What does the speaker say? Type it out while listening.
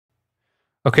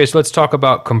Okay, so let's talk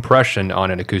about compression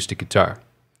on an acoustic guitar.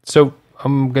 So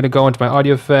I'm going to go into my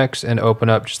audio effects and open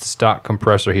up just the stock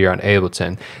compressor here on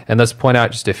Ableton. And let's point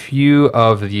out just a few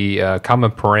of the common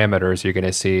parameters you're going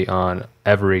to see on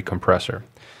every compressor.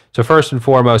 So first and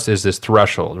foremost is this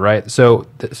threshold, right? So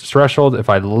this threshold, if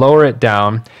I lower it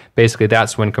down, basically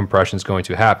that's when compression is going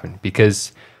to happen.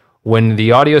 Because when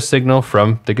the audio signal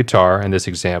from the guitar, in this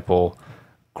example,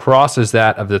 crosses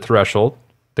that of the threshold,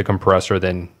 the compressor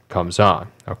then comes on,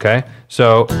 okay?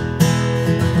 So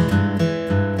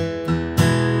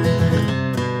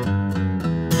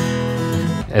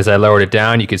as I lowered it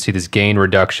down, you can see this gain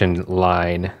reduction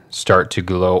line start to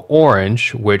glow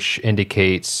orange, which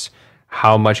indicates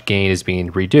how much gain is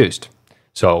being reduced.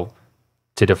 So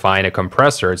to define a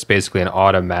compressor, it's basically an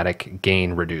automatic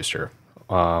gain reducer.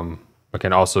 It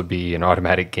can also be an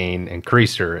automatic gain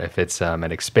increaser if it's an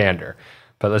expander.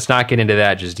 But let's not get into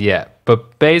that just yet.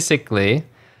 But basically,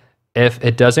 if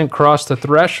it doesn't cross the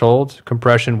threshold,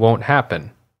 compression won't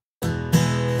happen.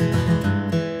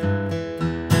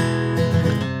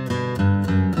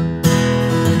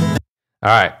 All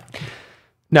right.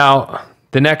 Now,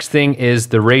 the next thing is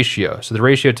the ratio. So the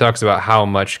ratio talks about how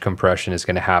much compression is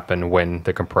going to happen when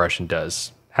the compression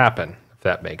does happen, if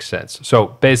that makes sense. So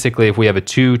basically, if we have a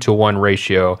 2-to-1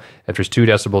 ratio, if there's 2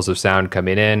 decibels of sound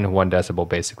coming in, 1 decibel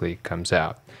basically comes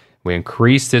out. We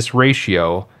increase this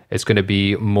ratio, it's going to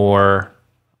be more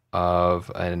of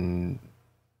an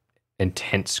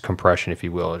intense compression, if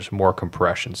you will. There's more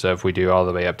compression. So if we do all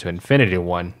the way up to infinity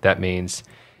 1, that means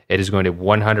it is going to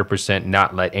 100%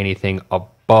 not let anything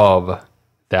above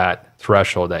that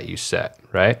threshold that you set,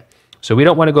 right? So we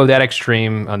don't want to go that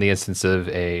extreme on the instance of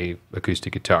a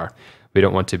acoustic guitar. We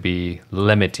don't want to be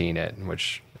limiting it,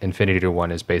 which infinity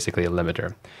 1 is basically a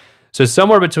limiter. So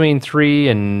somewhere between 3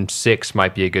 and 6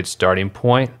 might be a good starting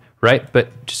point, right?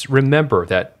 But just remember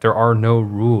that there are no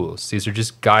rules. These are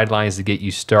just guidelines to get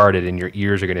you started, and your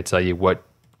ears are going to tell you what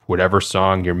whatever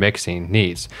song you're mixing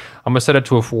needs. I'm going to set it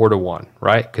to a 4-to-1,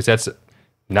 right? Because that's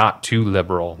not too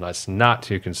liberal. That's not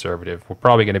too conservative. We're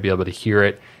probably going to be able to hear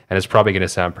it, and it's probably going to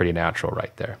sound pretty natural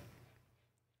right there.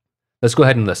 Let's go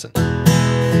ahead and listen.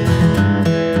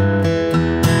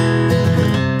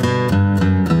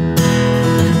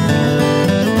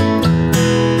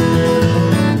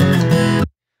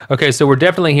 Okay, so we're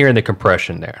definitely hearing the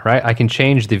compression there, right? I can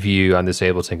change the view on this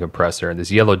Ableton compressor, and this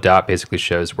yellow dot basically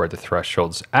shows where the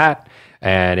threshold's at,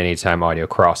 and anytime audio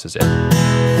crosses it.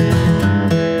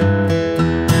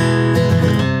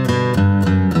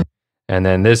 And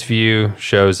then this view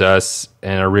shows us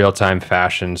in a real-time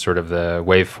fashion sort of the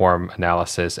waveform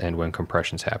analysis and when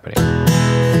compression's happening.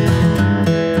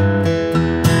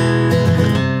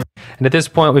 And at this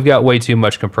point, we've got way too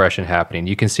much compression happening.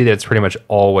 You can see that it's pretty much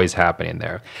always happening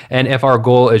there. And if our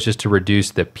goal is just to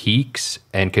reduce the peaks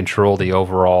and control the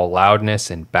overall loudness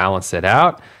and balance it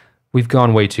out, we've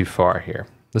gone way too far here.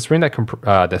 Let's bring that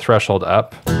the threshold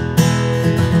up.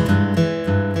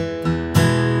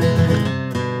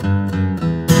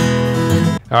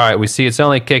 All right, we see it's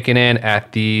only kicking in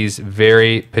at these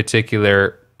very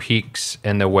particular peaks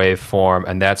in the waveform,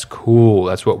 and that's cool.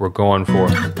 That's what we're going for.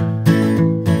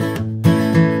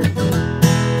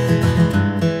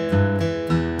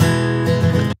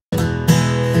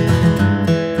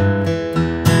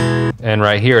 And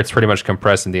right here, it's pretty much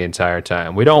compressing the entire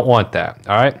time. We don't want that,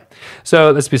 all right?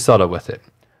 So let's be subtle with it.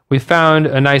 We found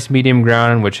a nice medium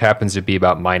ground, which happens to be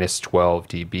about -12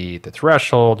 dB at the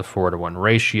threshold, a 4-to-1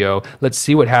 ratio. Let's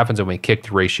see what happens when we kick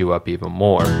the ratio up even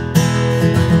more.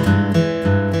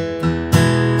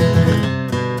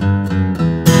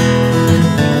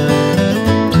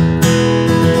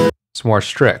 It's more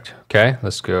strict, okay?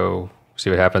 Let's go see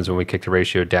what happens when we kick the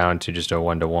ratio down to just a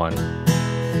 1-to-1.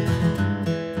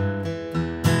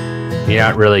 You're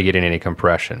not really getting any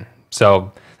compression.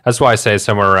 So that's why I say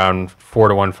somewhere around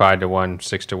 4-to-1, 5-to-1,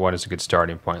 6-to-1 is a good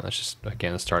starting point. Let's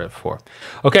start at 4.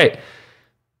 Okay,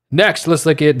 next let's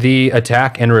look at the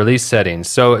attack and release settings.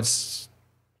 So it's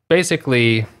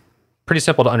basically pretty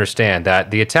simple to understand that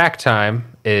the attack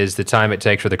time is the time it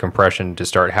takes for the compression to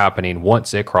start happening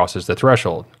once it crosses the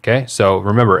threshold, okay? So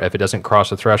remember, if it doesn't cross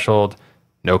the threshold,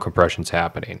 no compression's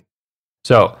happening.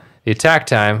 So the attack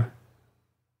time,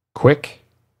 quick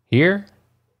here,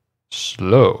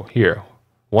 slow here.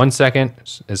 1 second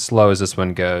as slow as this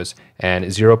one goes, and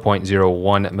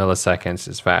 0.01 milliseconds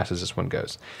as fast as this one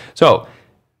goes. So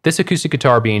this acoustic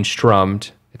guitar being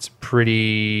strummed, it's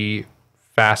pretty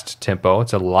fast tempo.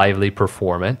 It's a lively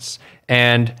performance,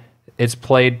 and it's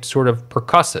played sort of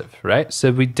percussive, right?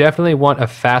 So we definitely want a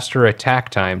faster attack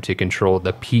time to control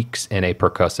the peaks in a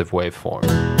percussive waveform.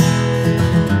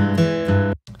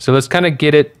 So let's kind of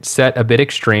get it set a bit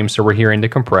extreme so we're hearing the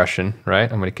compression,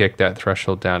 right? I'm going to kick that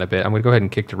threshold down a bit. I'm going to go ahead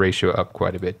and kick the ratio up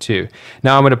quite a bit too.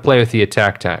 Now I'm going to play with the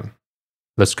attack time.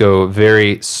 Let's go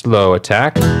very slow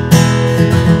attack.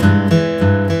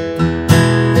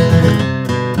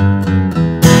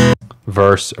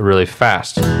 Verse really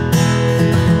fast.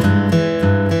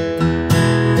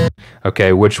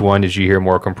 Okay, which one did you hear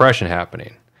more compression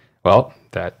happening? Well,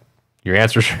 your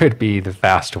answer should be the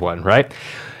fast one, right?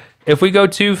 If we go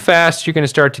too fast, you're going to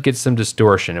start to get some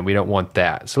distortion, and we don't want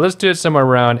that. So let's do it somewhere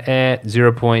around at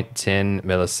 0.10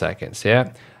 milliseconds,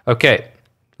 yeah? Okay,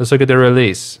 let's look at the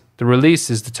release. The release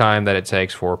is the time that it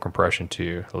takes for compression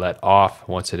to let off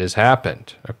once it has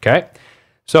happened, okay?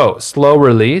 So slow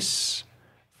release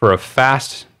for a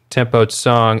fast tempoed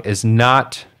song is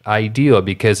not ideal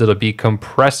because it'll be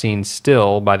compressing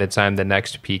still by the time the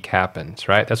next peak happens,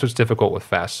 right? That's what's difficult with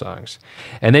fast songs.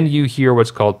 And then you hear what's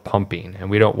called pumping, and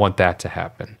we don't want that to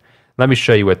happen. Let me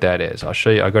show you what that is. I'll show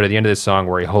you. I'll go to the end of the song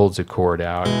where he holds a chord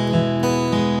out.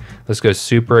 Let's go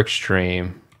super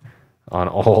extreme on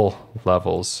all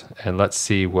levels, and let's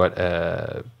see what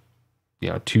a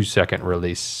 2-second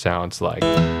release sounds like.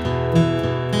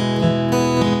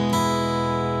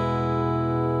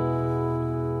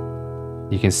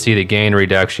 You can see the gain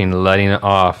reduction letting it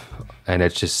off, and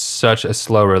it's just such a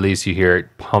slow release. You hear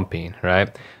it pumping,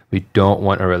 right? We don't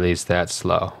want a release that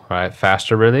slow, right?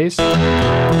 Faster release. All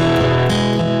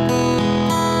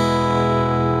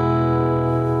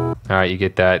right, you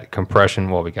get that compression.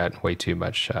 Well, we got way too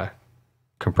much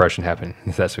compression happen.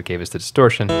 That's what gave us the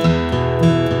distortion.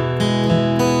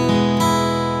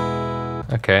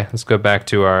 Okay, let's go back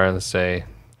to our, let's say,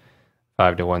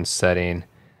 5-to-1 setting.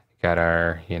 Got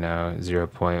our,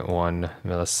 0.1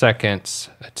 milliseconds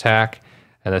attack.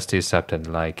 And let's do something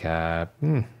like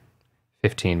 15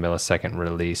 millisecond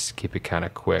release. Keep it kind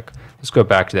of quick. Let's go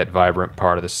back to that vibrant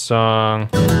part of the song.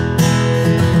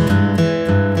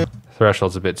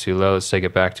 Threshold's a bit too low. Let's take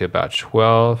it back to about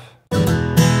 12.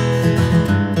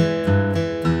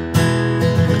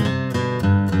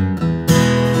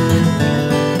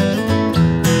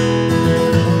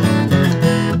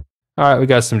 All right, we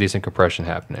got some decent compression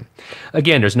happening.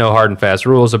 Again, there's no hard and fast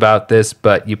rules about this,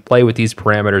 but you play with these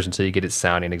parameters until you get it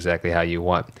sounding exactly how you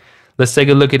want. Let's take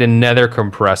a look at another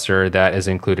compressor that is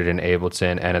included in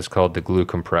Ableton, and it's called the glue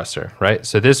compressor, right?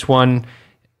 So this one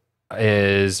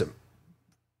is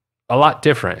a lot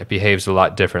different. It behaves a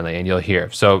lot differently, and you'll hear.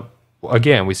 So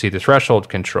again, we see the threshold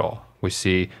control. We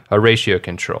see a ratio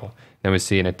control. Then we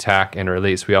see an attack and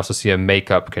release. We also see a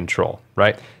makeup control,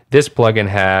 right? This plugin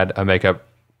had a makeup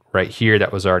right here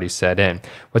that was already set in.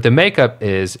 What the makeup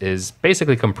is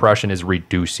basically compression is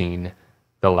reducing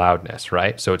the loudness,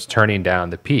 right? So it's turning down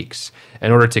the peaks.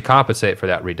 In order to compensate for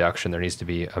that reduction, there needs to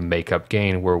be a makeup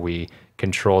gain where we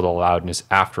control the loudness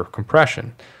after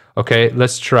compression. Okay,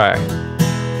 let's try.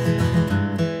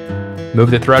 Move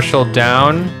the threshold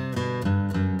down.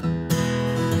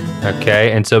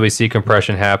 Okay, until we see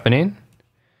compression happening.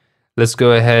 Let's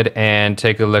go ahead and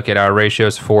take a look at our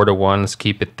ratios, 4-to-1. Let's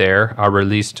keep it there. Our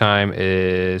release time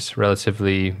is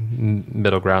relatively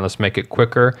middle ground. Let's make it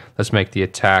quicker. Let's make the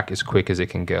attack as quick as it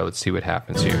can go. Let's see what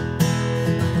happens here.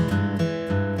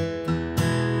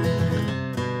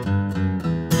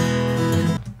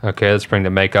 Okay, let's bring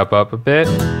the makeup up a bit.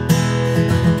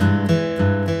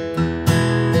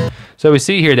 So we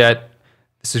see here that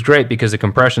this is great because the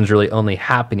compression is really only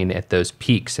happening at those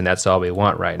peaks, and that's all we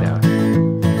want right now.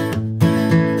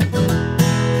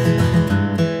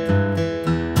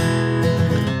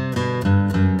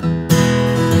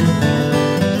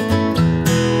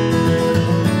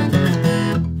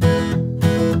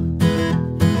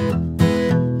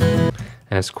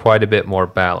 And it's quite a bit more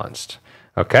balanced.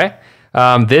 Okay,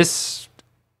 this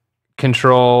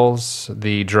controls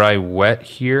the dry wet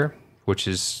here, which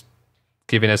is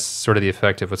giving us sort of the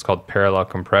effect of what's called parallel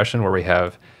compression, where we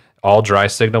have all dry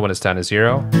signal when it's down to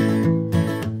 0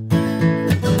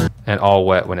 and all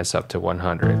wet when it's up to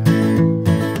 100.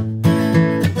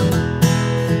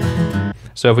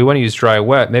 So if we want to use dry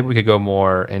wet, maybe we could go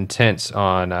more intense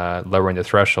on lowering the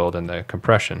threshold and the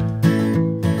compression.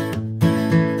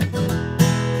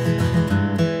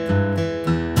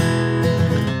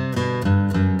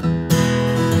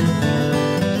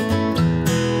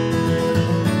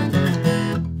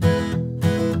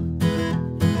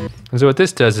 And so what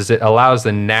this does is it allows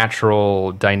the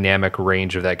natural dynamic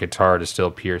range of that guitar to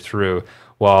still peer through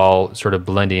while sort of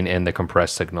blending in the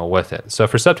compressed signal with it. So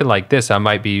for something like this, I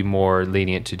might be more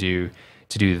lenient to do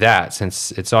that,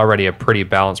 since it's already a pretty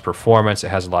balanced performance. It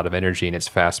has a lot of energy and it's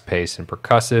fast paced and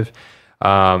percussive.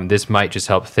 This might just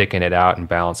help thicken it out and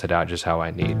balance it out just how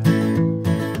I need.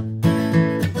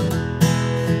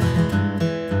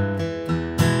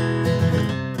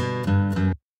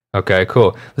 Okay,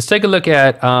 cool. Let's take a look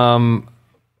at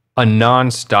a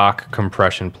non-stock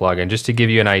compression plugin just to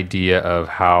give you an idea of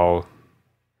how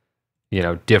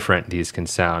different these can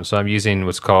sound. So I'm using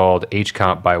what's called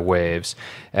H-Comp by Waves,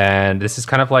 and this is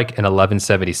kind of like an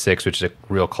 1176, which is a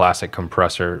real classic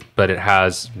compressor, but it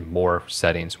has more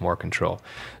settings, more control.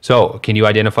 So can you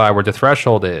identify where the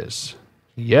threshold is?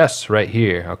 Yes, right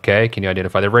here. Okay, can you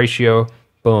identify the ratio?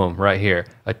 Boom, right here.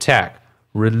 Attack,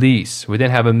 release. We then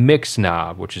have a mix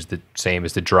knob, which is the same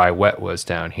as the dry wet was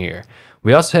down here.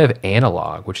 We also have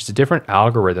analog, which is a different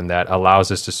algorithm that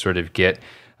allows us to sort of get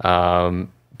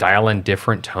dial in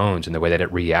different tones in the way that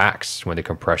it reacts when the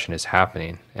compression is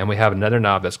happening. And we have another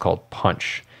knob that's called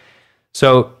punch.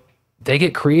 So they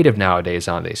get creative nowadays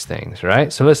on these things,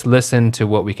 right? So let's listen to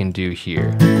what we can do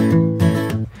here.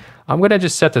 I'm going to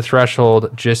just set the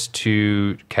threshold just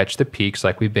to catch the peaks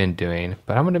like we've been doing,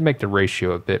 but I'm going to make the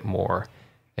ratio a bit more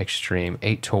extreme,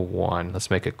 8:1. Let's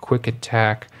make a quick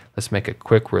attack. Let's make a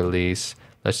quick release.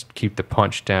 Let's keep the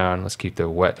punch down. Let's keep the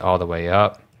wet all the way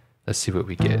up. Let's see what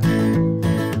we get.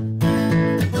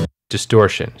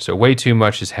 Distortion. So way too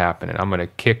much is happening. I'm going to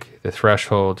kick the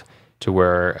threshold to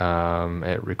where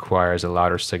it requires a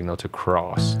louder signal to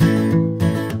cross.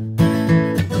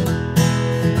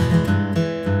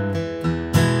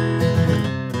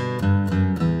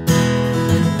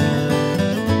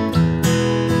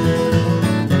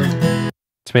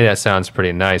 To me, that sounds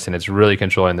pretty nice, and it's really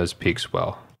controlling those peaks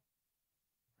well.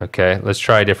 Okay, let's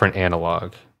try a different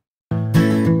analog.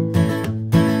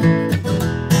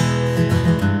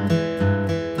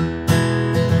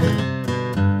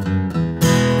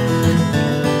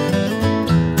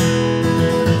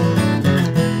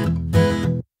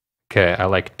 Okay, I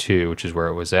like 2, which is where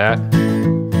it was at.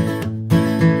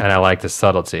 And I like the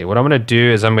subtlety. What I'm going to do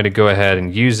is I'm going to go ahead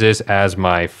and use this as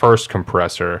my first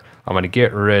compressor. I'm going to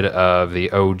get rid of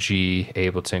the OG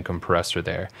Ableton compressor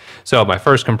there. So my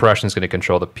first compression is going to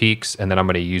control the peaks, and then I'm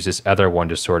going to use this other one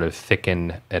to sort of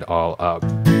thicken it all up.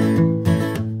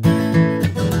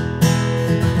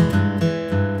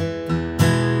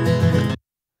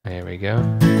 There we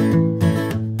go.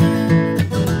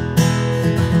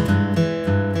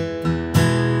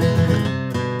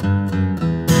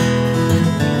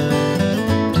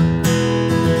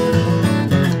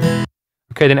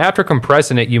 Okay, then after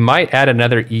compressing it, you might add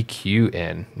another EQ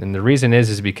in. And the reason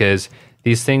is because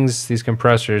these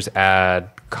compressors add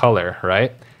color,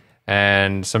 right?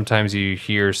 And sometimes you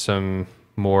hear some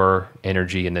more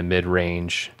energy in the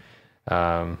mid-range,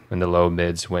 in the low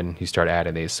mids when you start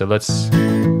adding these. So let's...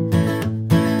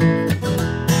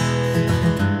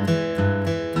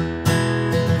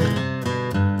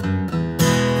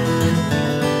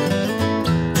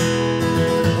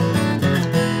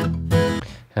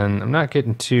 And I'm not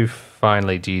getting too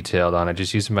finely detailed on it,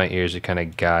 just using my ears to kind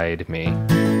of guide me.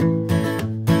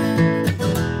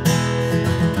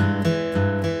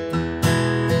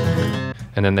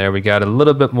 And then there we got a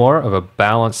little bit more of a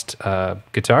balanced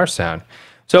guitar sound.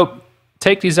 So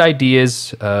take these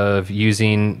ideas of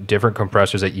using different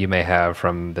compressors that you may have,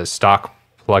 from the stock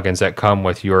plugins that come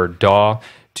with your DAW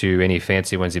to any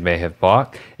fancy ones you may have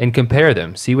bought, and compare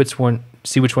them. See which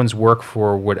ones work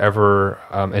for whatever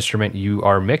instrument you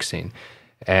are mixing,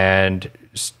 and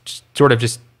sort of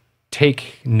just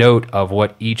take note of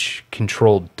what each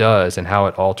control does and how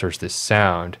it alters the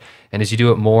sound. And as you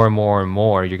do it more and more and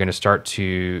more, you're going to start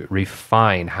to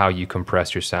refine how you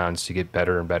compress your sounds to get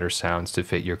better and better sounds to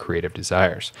fit your creative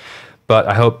desires. But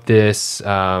I hope this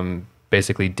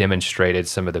basically demonstrated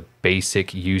some of the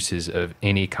basic uses of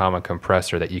any common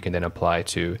compressor that you can then apply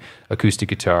to acoustic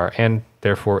guitar and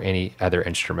therefore any other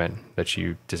instrument that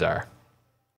you desire.